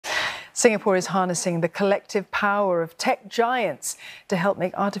Singapore is harnessing the collective power of tech giants to help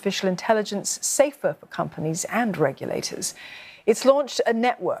make artificial intelligence safer for companies and regulators. It's launched a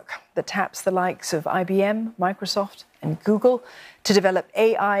network that taps the likes of IBM, Microsoft and Google to develop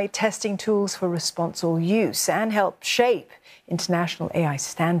AI testing tools for responsible use and help shape international AI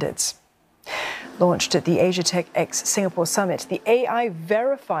standards. Launched at the Asia Tech X Singapore Summit, the AI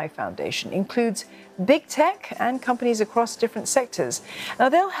Verify Foundation includes big tech and companies across different sectors. Now,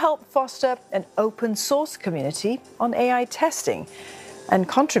 they'll help foster an open source community on AI testing and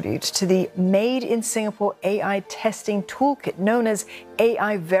contribute to the Made in Singapore AI testing toolkit known as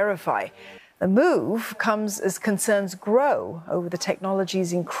AI Verify. The move comes as concerns grow over the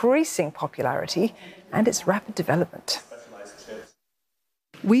technology's increasing popularity and its rapid development.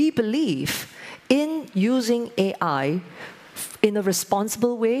 We believe in using AI in a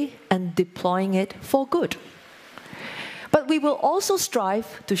responsible way and deploying it for good. But we will also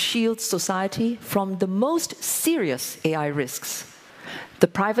strive to shield society from the most serious AI risks. The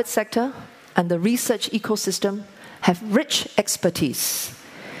private sector and the research ecosystem have rich expertise.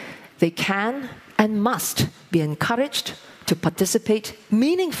 They can and must be encouraged to participate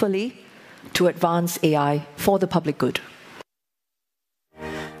meaningfully to advance AI for the public good.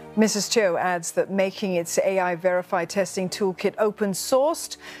 Mrs. Teo adds that making its AI Verify testing toolkit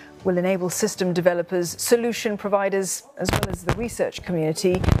open-sourced will enable system developers, solution providers, as well as the research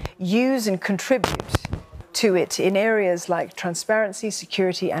community, use and contribute to it in areas like transparency,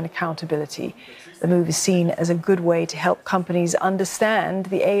 security and accountability. The move is seen as a good way to help companies understand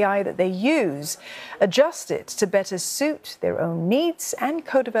the AI that they use, adjust it to better suit their own needs and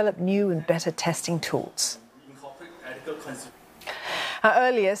co-develop new and better testing tools.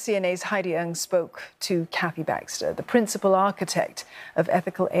 Earlier, CNA's Heidi Ng spoke to Kathy Baxter, the principal architect of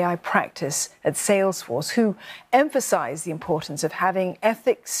ethical AI practice at Salesforce, who emphasized the importance of having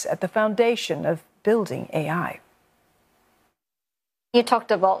ethics at the foundation of building AI. You talked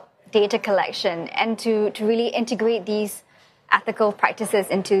about data collection, and to really integrate these ethical practices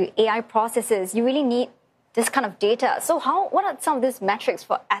into AI processes, you really need this kind of data. So what are some of these metrics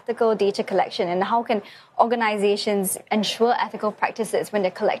for ethical data collection, and how can organizations ensure ethical practices when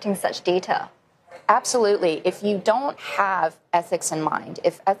they're collecting such data? Absolutely. If you don't have ethics in mind,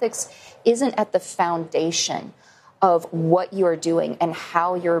 if ethics isn't at the foundation of what you're doing and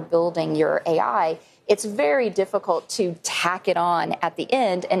how you're building your AI, it's very difficult to tack it on at the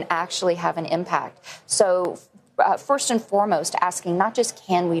end and actually have an impact. So first and foremost, asking not just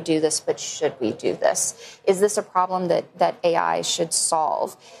can we do this, but should we do this? Is this a problem that AI should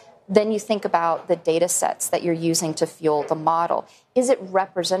solve? Then you think about the data sets that you're using to fuel the model. Is it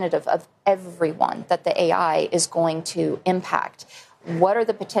representative of everyone that the AI is going to impact? What are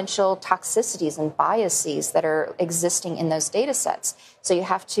the potential toxicities and biases that are existing in those data sets? So you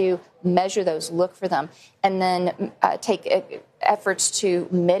have to measure those, look for them, and then take efforts to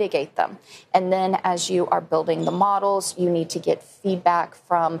mitigate them. And then as you are building the models, you need to get feedback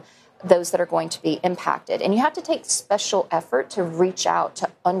from those that are going to be impacted. And you have to take special effort to reach out to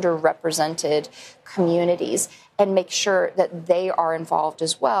underrepresented communities and make sure that they are involved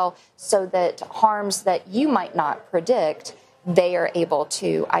as well, so that harms that you might not predict, they are able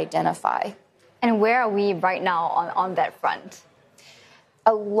to identify. And where are we right now on that front?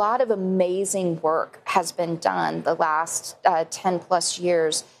 A lot of amazing work has been done the last 10 plus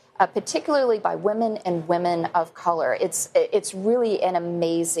years, particularly by women and women of color. It's really an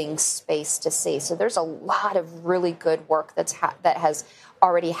amazing space to see. So there's a lot of really good work that has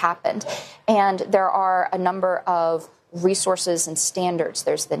already happened. And there are a number of resources and standards.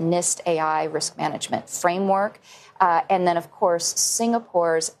 There's the NIST AI Risk Management Framework. And then, of course,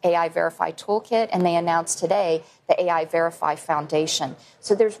 Singapore's AI Verify Toolkit, and they announced today the AI Verify Foundation.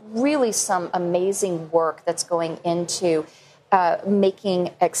 So there's really some amazing work that's going into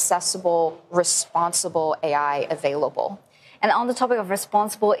making accessible, responsible AI available. And on the topic of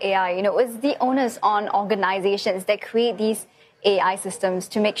responsible AI, is the onus on organizations that create these AI systems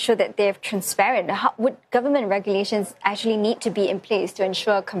to make sure that they're transparent? Would government regulations actually need to be in place to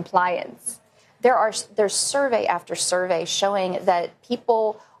ensure compliance? There's survey after survey showing that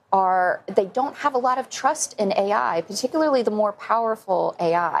people they don't have a lot of trust in AI, particularly the more powerful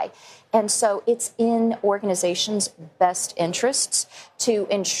AI. And so it's in organizations' best interests to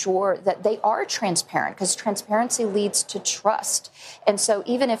ensure that they are transparent, because transparency leads to trust. And so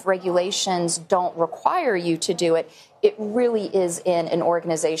even if regulations don't require you to do it, it really is in an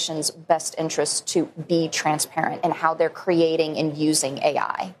organization's best interest to be transparent in how they're creating and using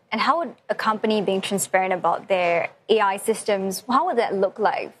AI. And how would a company being transparent about their AI systems, how would that look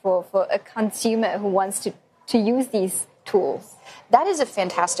like for a consumer who wants to use these tools? That is a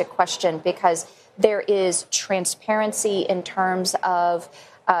fantastic question, because there is transparency in terms of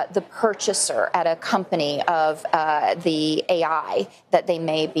the purchaser at a company of the AI that they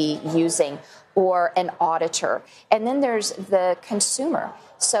may be using, or an auditor. And then there's the consumer.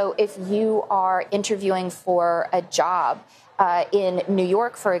 So if you are interviewing for a job in New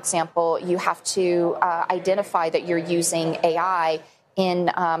York, for example, you have to identify that you're using AI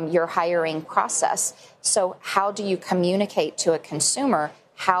in your hiring process. So how do you communicate to a consumer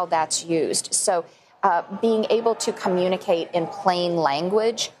how that's used? So being able to communicate in plain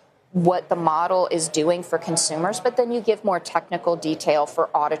language what the model is doing for consumers, but then you give more technical detail for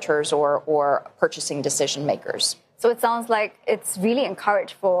auditors or purchasing decision makers. So it sounds like it's really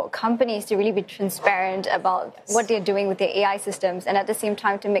encouraged for companies to really be transparent about what they're doing with their AI systems, and at the same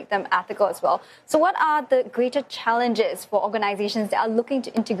time to make them ethical as well. So what are the greater challenges for organizations that are looking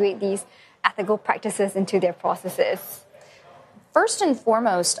to integrate these ethical practices into their processes? First and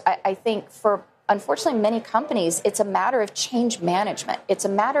foremost, I think for unfortunately many companies, it's a matter of change management. It's a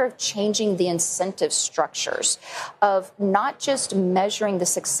matter of changing the incentive structures, of not just measuring the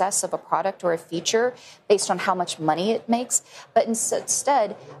success of a product or a feature based on how much money it makes, but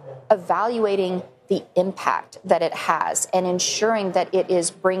instead evaluating the impact that it has and ensuring that it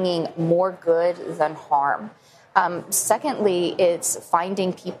is bringing more good than harm. Secondly, it's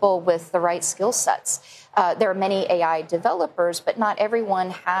finding people with the right skill sets. There are many AI developers, but not everyone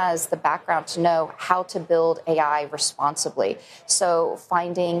has the background to know how to build AI responsibly. So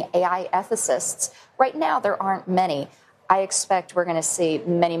finding AI ethicists. Right now, there aren't many. I expect we're going to see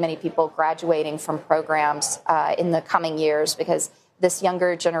many, many people graduating from programs in the coming years, because this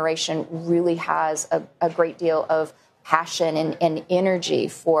younger generation really has a great deal of passion and energy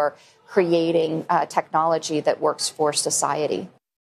for creating technology that works for society.